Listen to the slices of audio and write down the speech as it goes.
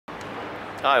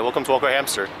Hi, welcome to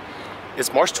AwkwardHamster.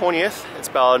 It's March 20th. It's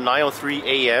about 9:03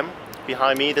 a.m.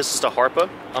 Behind me, this is the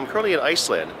Harpa. I'm currently in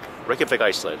Iceland, Reykjavik,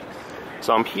 Iceland.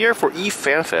 So I'm here for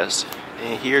eFanFest,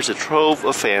 and here's a trove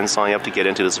of fans signing up to get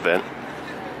into this event.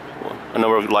 A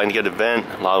number of lining to get an event,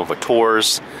 a lot of them for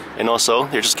tours, and also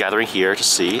they're just gathering here to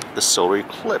see the solar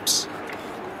eclipse.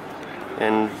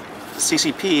 And the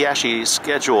CCP actually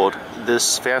scheduled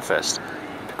this FanFest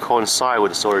to coincide with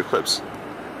the solar eclipse.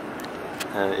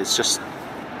 And it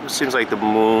seems like the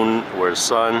moon or the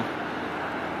sun's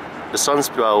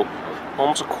about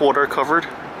almost a quarter covered.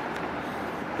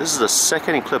 This is the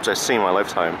second eclipse I've seen in my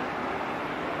lifetime.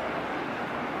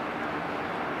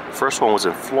 The first one was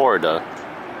in Florida.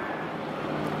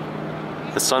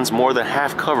 The sun's more than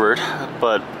half covered,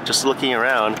 but just looking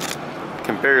around, you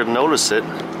can barely notice it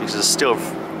because it's still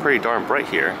pretty darn bright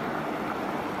here.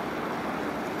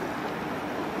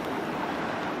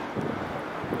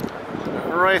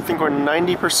 Alright, I think we're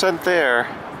 90% there.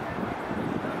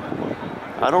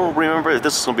 I don't remember if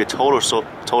this is going to be a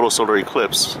total solar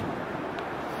eclipse,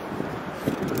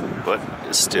 but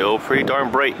it's still pretty darn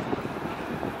bright.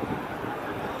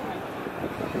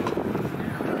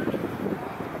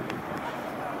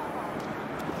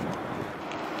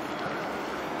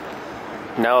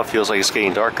 Now it feels like it's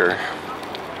getting darker.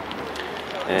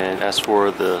 And as for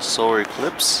the solar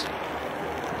eclipse,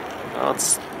 well,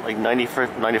 it's like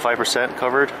 95%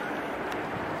 covered.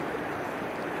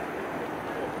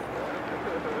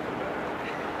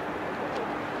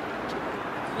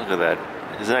 Look at that.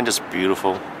 Isn't that just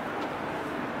beautiful?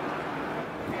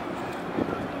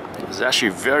 It's actually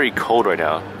very cold right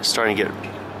now. It's starting to get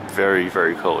very,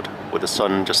 very cold with the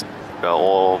sun just about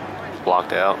all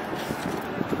blocked out.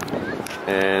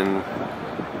 And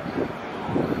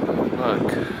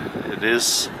look, the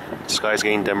sky's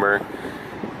getting dimmer.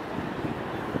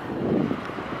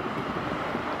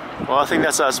 Well, I think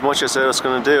that's as much as it's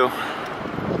going to do.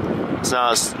 It's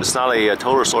not a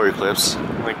total solar eclipse,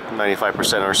 like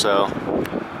 95% or so.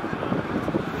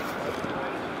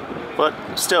 But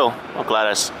still, I'm glad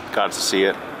I got to see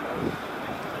it.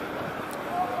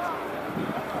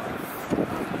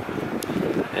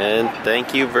 And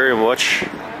thank you very much,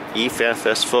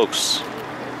 eFanFest folks,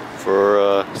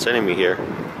 for sending me here.